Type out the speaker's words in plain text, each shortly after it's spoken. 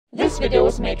This video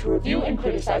was made to review and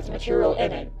criticize the material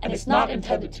in it, and is not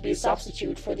intended to be a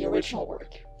substitute for the original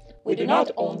work. We do not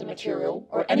own the material,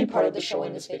 or any part of the show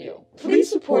in this video. Please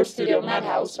support Studio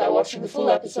Madhouse by watching the full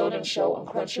episode and show on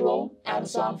Crunchyroll,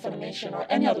 Amazon, Funimation, or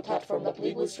any other platform that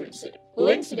legally streams it. The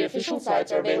links to the official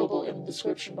sites are available in the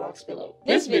description box below.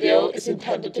 This video is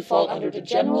intended to fall under the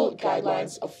general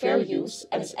guidelines of fair use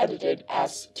and is edited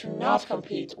as to not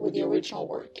compete with the original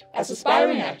work. As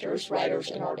aspiring actors,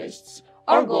 writers, and artists,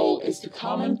 our goal is to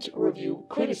comment, review,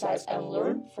 criticize, and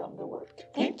learn from the work.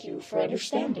 Thank you for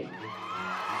understanding.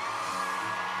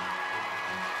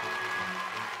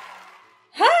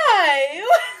 Hi!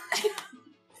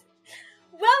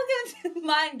 Welcome to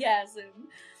Mindgasm.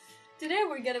 Today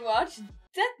we're gonna watch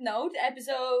Death Note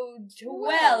episode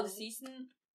 12, season...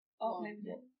 Oh, maybe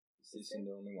the... Season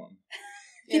the only one.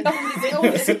 The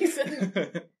only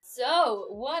season. So,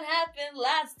 what happened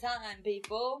last time,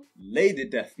 people? Lady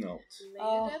Death Note.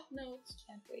 Death Note.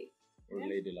 Can't wait. Or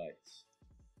Lady Light.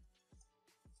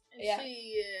 Yeah.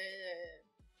 She,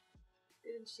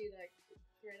 didn't she, like,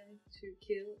 threaten to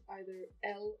kill either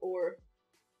L or...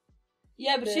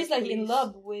 Yeah, but she's like in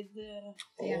love with...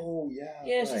 Oh, yeah.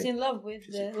 Yeah, she's in love with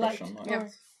She's Light. Yeah.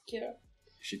 Kira.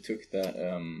 She took that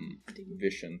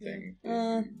vision thing.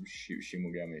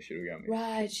 Shimigami.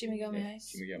 Right, Shinigami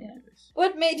eyes. Shimigami Yeah. eyes.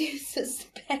 What made you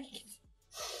suspect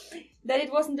that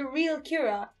it wasn't the real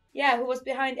Kira? Yeah, who was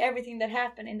behind everything that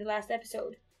happened in the last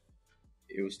episode.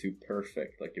 It was too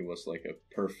perfect. Like, it was like a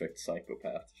perfect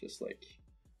psychopath. Just like...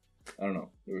 I don't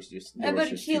know. There was just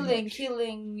killing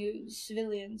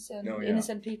civilians and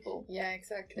innocent people. Yeah,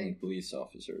 exactly. Killing police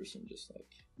officers and just like...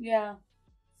 Yeah.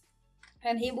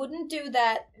 And he wouldn't do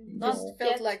that. Just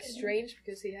felt like strange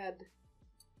because he had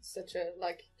such a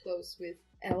like close with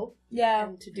L. Yeah.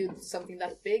 And to do something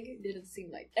that big didn't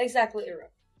seem like exactly. Kira.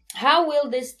 How will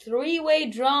this three-way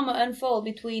drama unfold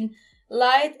between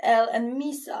Light, L, and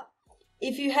Misa?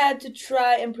 If you had to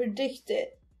try and predict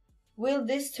it, will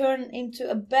this turn into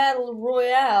a battle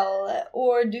royale,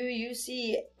 or do you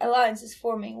see alliances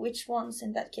forming? Which ones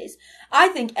in that case? I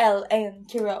think L and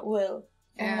Kira will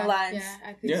form an alliance. Yeah,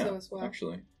 I think so as well.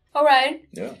 Actually. Alright.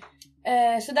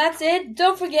 Yeah. So that's it.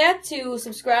 Don't forget to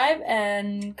subscribe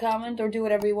and comment or do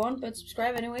whatever you want, but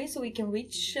subscribe anyway so we can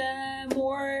reach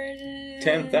more...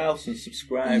 10,000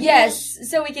 subscribers. Yes,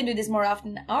 so we can do this more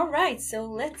often. Alright, so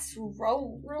let's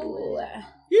roll.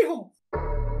 Yeehaw!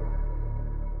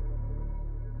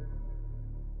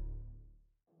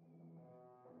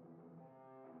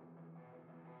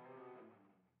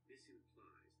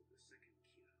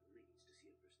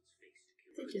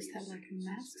 They just have like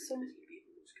masks on.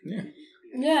 Yeah.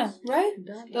 Yeah, right?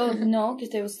 Oh, no, because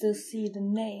they will still see the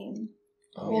name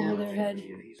over their head.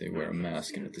 They wear a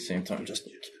mask and at the same time just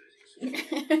like...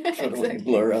 Exactly. to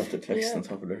blur out the text on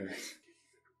top of their head.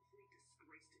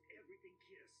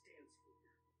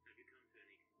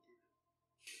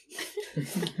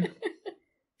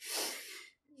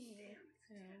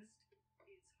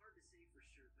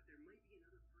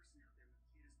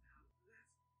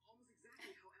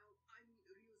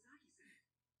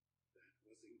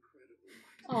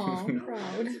 Oh,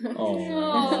 proud.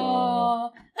 Aww,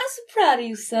 I'm so proud of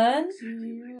you, son.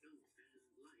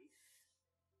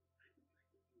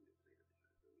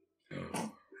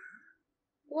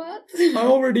 What? I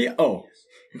already... Oh.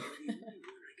 I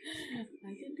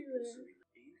can do that.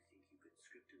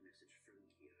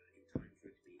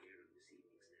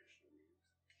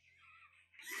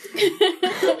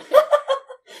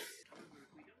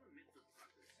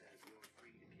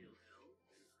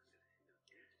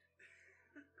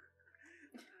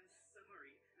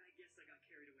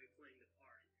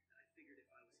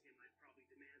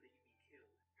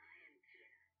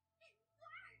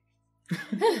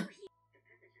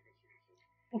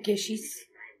 Okay, she's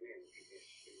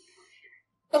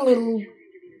a little...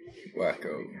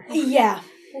 Wacko. Yeah,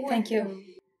 thank you.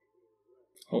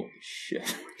 Holy shit.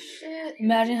 Shit.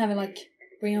 Imagine having like,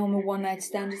 bring home a one-night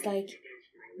stand, just like,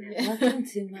 welcome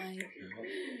to my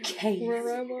cave.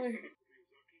 Where am I?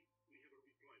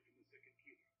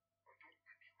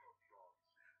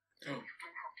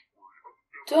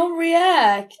 Don't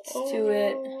react to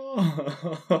it.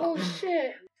 Oh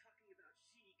shit.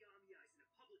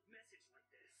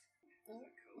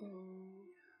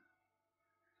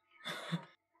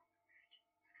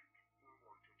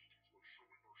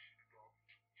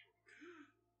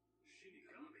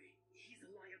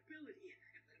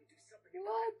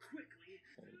 What?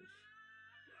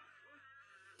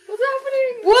 What's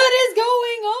happening? What is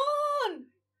going on?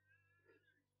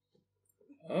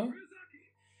 Huh?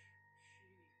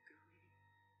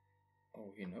 Oh,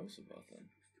 he knows about them.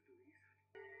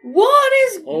 What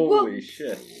is... Holy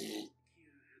shit.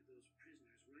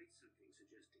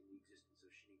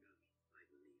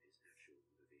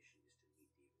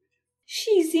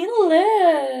 She's in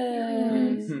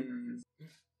love.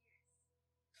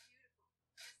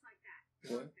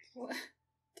 What?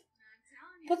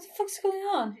 What the fuck's going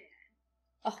on?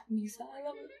 Oh, Misa, I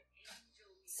love it.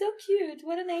 So cute.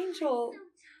 What an angel.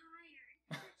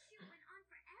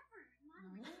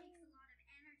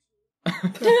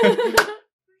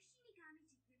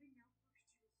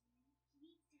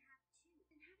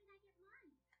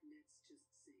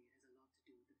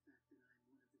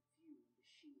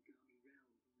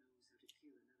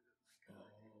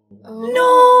 Oh,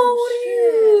 No,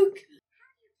 shit. Ryuk!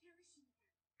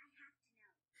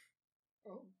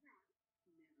 Oh.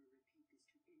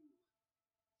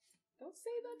 Don't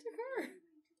say that to her.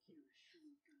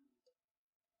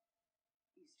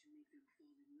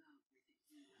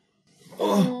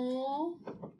 Oh.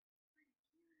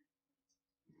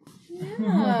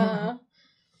 Yeah.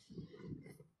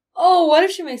 Oh, what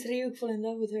if she makes Ryuk fall in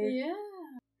love with her? Yeah.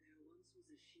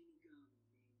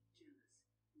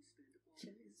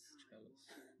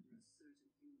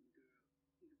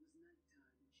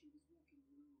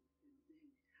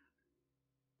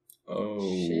 Oh.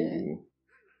 Shit.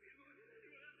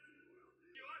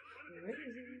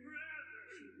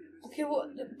 Okay, what?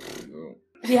 Oh.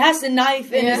 He has a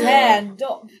knife in his Yeah. hand.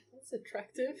 Don't. That's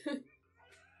attractive.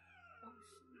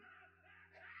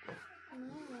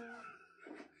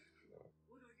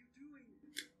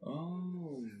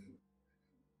 Oh.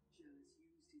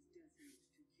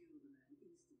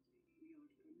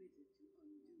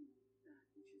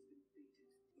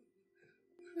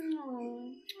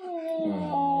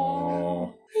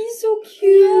 Oh. He's so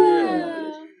cute.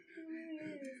 Yeah.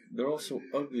 They're all so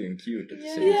ugly and cute at the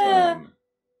same Yeah. time.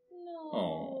 No.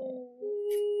 Oh.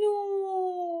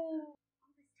 No.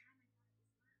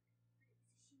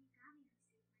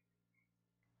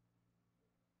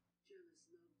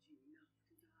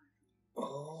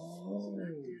 Oh.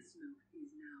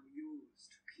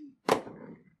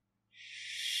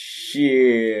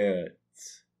 Shit.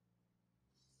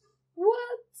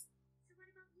 What?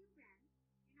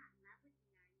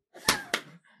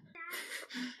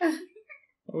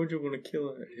 Why would you want to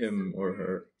kill him or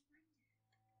her?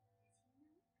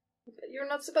 You're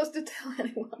not supposed to tell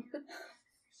anyone.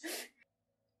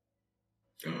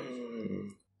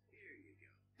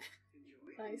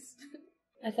 Nice.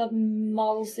 I thought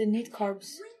models didn't eat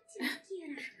carbs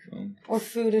Um, or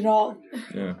food at all.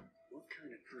 yeah.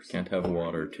 Can't have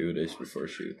water 2 days before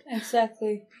shoot.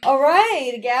 Exactly. All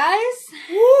right,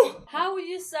 guys. How would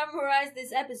you summarize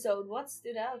this episode? What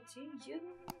stood out to you?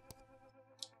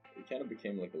 It kind of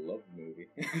became like a love movie.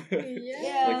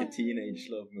 Yeah. Like a teenage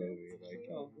love movie. Like,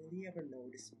 oh, will he ever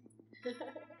notice me?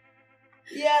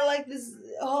 Yeah, like this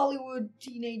Hollywood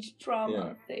teenage drama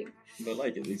Yeah. thing. But I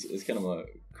like it. It's kind of a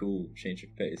cool change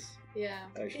of pace. Yeah.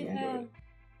 I actually Yeah. enjoyed it.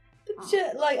 But she,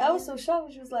 like, I was so shocked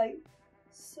when she was like,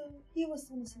 so he was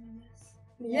the one saying yes.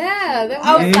 Yeah, that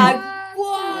I was Mhm. like,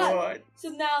 what? What? So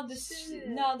now Shit.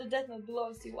 now the death note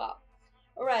belongs to you. Wow.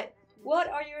 All right. What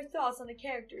are your thoughts on the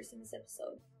characters in this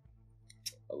episode?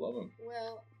 I love him.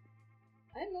 Well,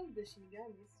 I love the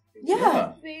Shinigamis.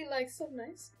 Yeah. They like so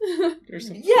nice. There's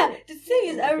some Yeah, cool- the thing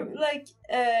is, I Okay. like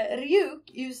Ryuk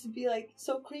used to be like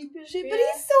so creepy and shit, but Yeah.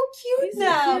 he's so cute He's so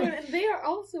now. cute, and they are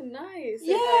also nice. and,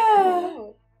 Yeah. I don't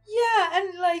know. Yeah,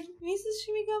 and like Mrs.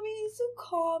 Shinigami is so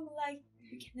calm. Like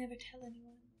we can never tell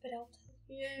anyone, but I'll tell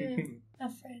Yeah. a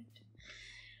friend.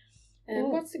 And Ooh.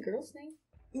 what's the girl's name?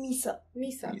 Misa.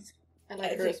 Misa. He's I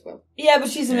like I her think- as well. Yeah, but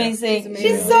she's Yeah. amazing. She's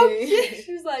She's amazing. so cute.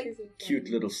 She's like, She's so Cute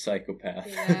funny. little psychopath.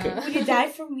 Yeah. will you die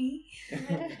for me?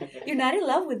 You're not in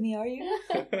love with me, are you?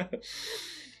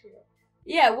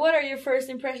 Yeah. What are your first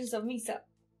impressions of Misa?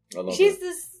 I love She's her.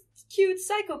 this cute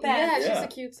psychopath. Yeah, she's Yeah. a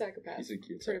cute psychopath. She's a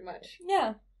cute Pretty psychopath. much.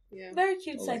 Yeah, Yeah. very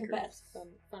cute I like her. psychopath.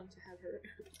 Fun to have her.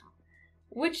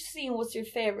 Which scene was your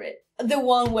favorite? The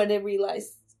one where they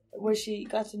realized, where she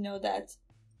got to know that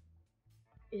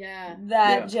Yeah.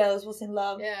 Yeah. Jealous was in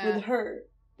love Yeah. with her.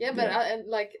 Yeah, but Yeah. and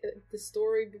like the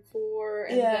story before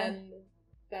and Yeah. then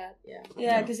that, yeah. Yeah,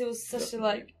 Yeah, because it was such a definitely.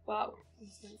 like, wow.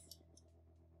 It's nice.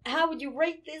 How would you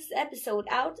rate this episode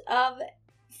out of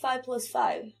 5 plus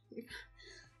 5?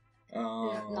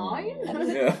 Nine?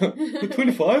 Yeah.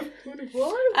 25?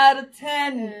 24? Out of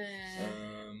 10.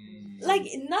 Like,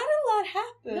 not a lot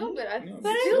happened. no, but I No,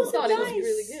 but it still was thought nice. it was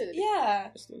really good. Yeah,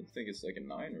 I still think it's like a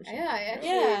 9 or something. Yeah, I actually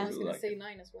Yeah. was gonna Like say it.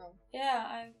 9 as well. yeah,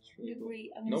 I It's really cool.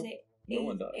 agree. I'm gonna Nope. say No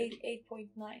one died.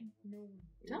 8.9. No.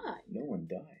 9. No one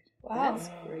died. Wow, That's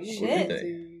crazy. Shit.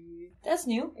 Did that's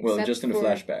new. Well, Except just in a for-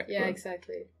 flashback, Yeah, but-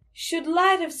 exactly. Should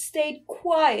Light have stayed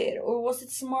quiet, or was it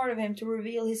smart of him to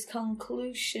reveal his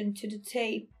conclusion to the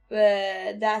tape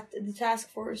that the task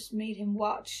force made him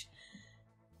watch?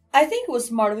 I think it was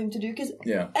smart of him to do, because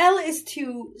L is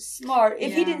too smart.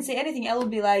 If he didn't say anything, L would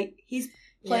be like, he's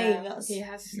playing us. He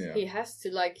has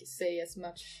to like say as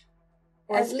much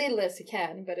or as little as he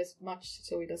can, but as much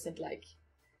so he doesn't like.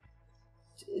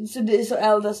 So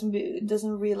L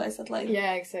doesn't realize that, like.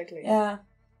 Yeah, exactly. Yeah.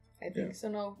 I think so.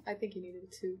 No, I think he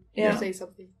needed to say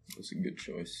something. It was a good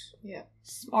choice. Yeah.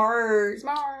 Smart.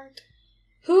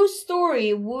 Whose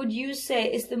story would you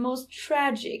say is the most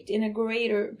tragic in a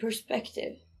greater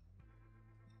perspective?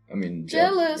 I mean,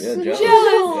 jealous. Jealous.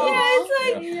 Yeah, it's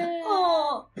like,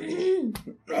 oh.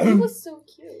 He was so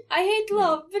cute. I hate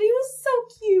love, but he was so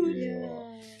cute. Yeah.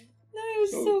 No, he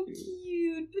was so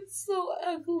cute, but so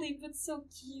ugly, but so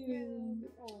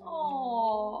cute.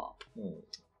 Aww.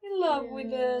 In love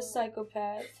with the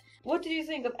psychopath. What did you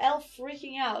think of Elle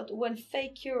freaking out when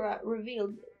fake Kira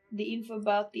revealed the info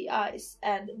about the eyes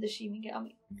and the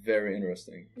Shinigami? Very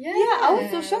interesting. Yeah, I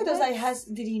was so shocked. I was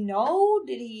like, did he know?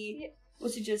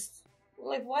 Was he just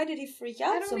like, why did he freak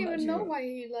out so much? I don't even know why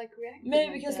he like reacted.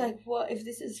 Maybe because like, what if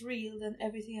this is real? Then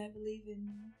everything I believe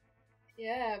in.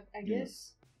 Yeah, I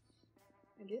guess.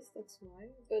 I guess that's why.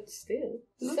 But still,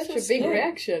 Looks such so a big scary.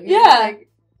 reaction. Yeah.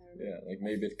 Like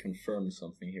maybe it confirmed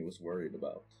something he was worried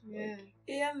about. Yeah.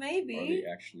 Yeah, maybe. Are they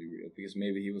actually real? Because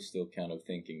maybe he was still kind of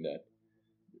thinking that,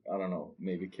 I don't know,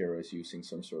 maybe Kira is using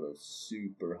some sort of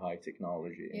super high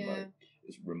technology and like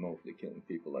is remotely killing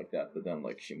people like that. But then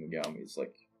like Shinigami is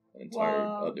like an entire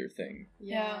other thing.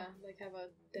 Yeah, like have a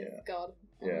death god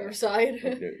on your side.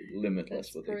 Like they're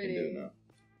limitless what they can do now.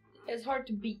 It's hard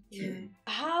to beat.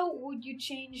 How would you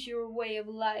change your way of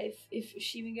life if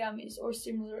Shinigamis or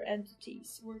similar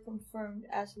entities were confirmed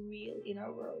as real in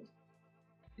our world?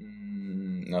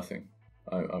 Nothing.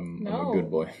 I'm a good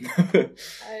boy. I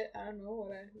don't know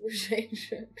what I would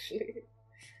change, actually.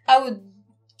 I would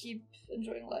keep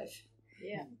enjoying life.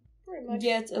 Yeah, pretty much.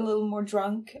 Get a little more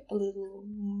drunk, a little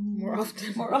more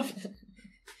often.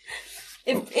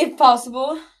 if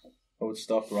possible. I would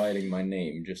stop writing my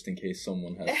name just in case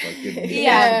someone has like given me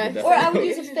or I would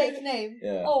use a fake name.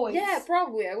 Yeah. Always. Yeah,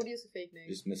 probably. I would use a fake name.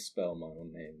 Just misspell my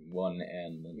own name. 1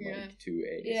 N and like 2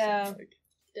 A's. Yeah. And, like,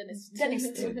 Dennis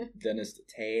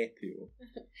Tapio.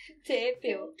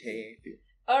 Tapio.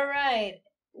 Alright.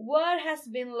 What has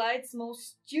been Light's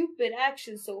most stupid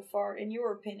action so far, in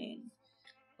your opinion?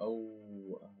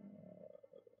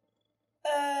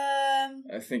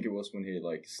 I think it was when he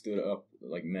like stood up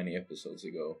like many episodes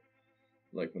ago.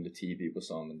 Like when the TV was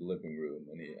on in the living room,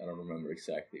 and I don't remember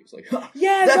exactly. He was like,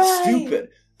 that's stupid.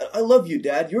 I love you,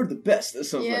 Dad. You're the best," or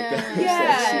something like that.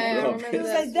 It was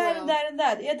like that and that and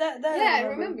that. Yeah, that. I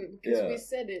remember because we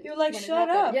said it. You were like, "Shut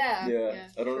up." Yeah.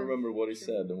 I don't remember what he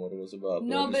said and what it was about.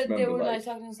 No, but they were like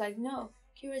talking. It's like, no,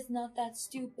 Kira's not that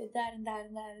stupid. That and that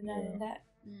and that and that and that.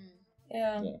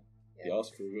 Yeah. The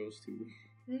Oscar goes to.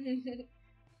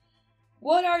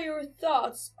 What are your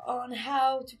thoughts on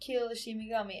how to kill a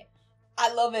Shinigami?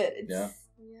 I love it. I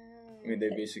mean, they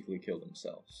basically kill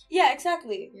themselves. Yeah,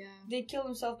 exactly. Yeah. They kill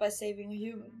themselves by saving a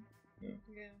human.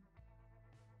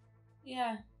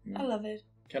 Yeah. I love it.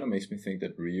 Kind of makes me think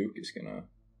that Ryuk is gonna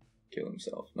kill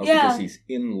himself. Not because he's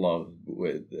in love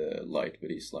with Light, but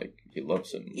he's like, he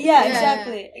loves him. Like,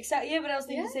 exactly. Yeah, but I was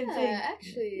thinking the same thing.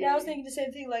 Actually. Yeah, I was thinking the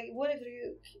same thing. Like, what if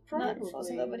Ryuk not falls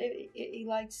in love, but he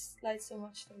likes Light so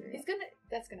much? That's gonna happen.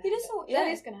 That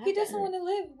is gonna happen. He doesn't want to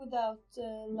live without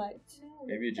Light. No,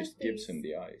 maybe it just gives him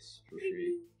the eyes for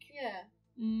free. Yeah.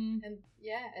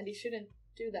 And he shouldn't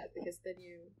do that because then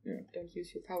you don't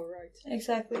use your power right.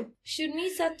 Exactly. Should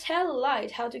Misa tell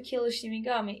Light how to kill a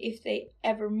Shinigami if they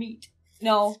ever meet?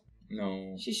 No.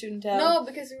 She shouldn't tell. No,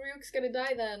 because Ryuk's gonna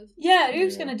die then. Yeah,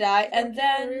 Ryuk's gonna die, and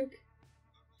then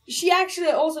she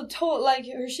actually also told, like,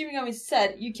 her Shinigami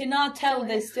said, you cannot tell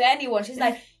this to anyone. She's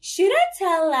like, should I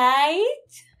tell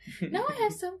Light? No, I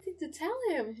have something to tell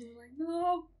him. I'm like,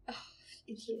 no.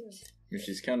 Idiot.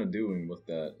 She's kind of doing what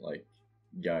that, like,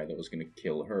 guy that was gonna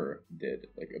kill her did,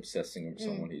 like obsessing over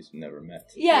someone he's never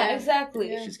met. Yeah,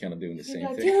 exactly. She's kind of doing the same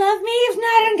like, thing. You love me? If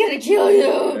not, I'm gonna kill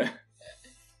you.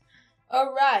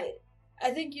 Alright.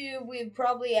 I think we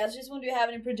probably answered this one. Do you have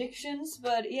any predictions?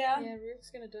 But yeah. Yeah, Ryuk's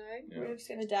gonna die. Ryuk's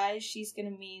gonna die. She's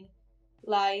gonna meet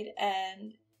Light,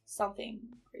 and something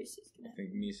crazy is gonna happen. I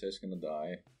think Misa's gonna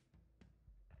die.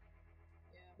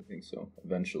 I think so.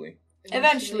 Eventually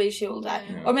she will die.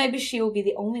 Yeah. Or maybe she will be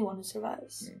the only one who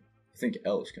survives. Yeah. I think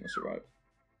Elle is gonna survive.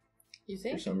 You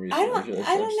think? For some reason. I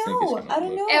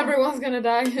don't know. Everyone's gonna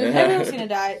die. Everyone's gonna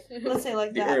die. Let's say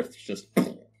like the that. Earth's just...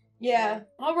 Yeah.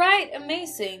 Alright,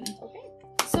 amazing. Okay.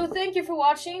 So thank you for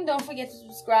watching. Don't forget to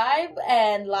subscribe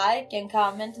and like and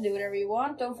comment and do whatever you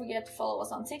want. Don't forget to follow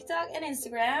us on TikTok and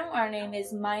Instagram. Our name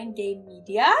is Mindgame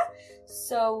Media.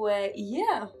 So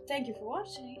yeah, thank you for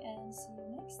watching and see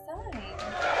you next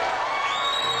time.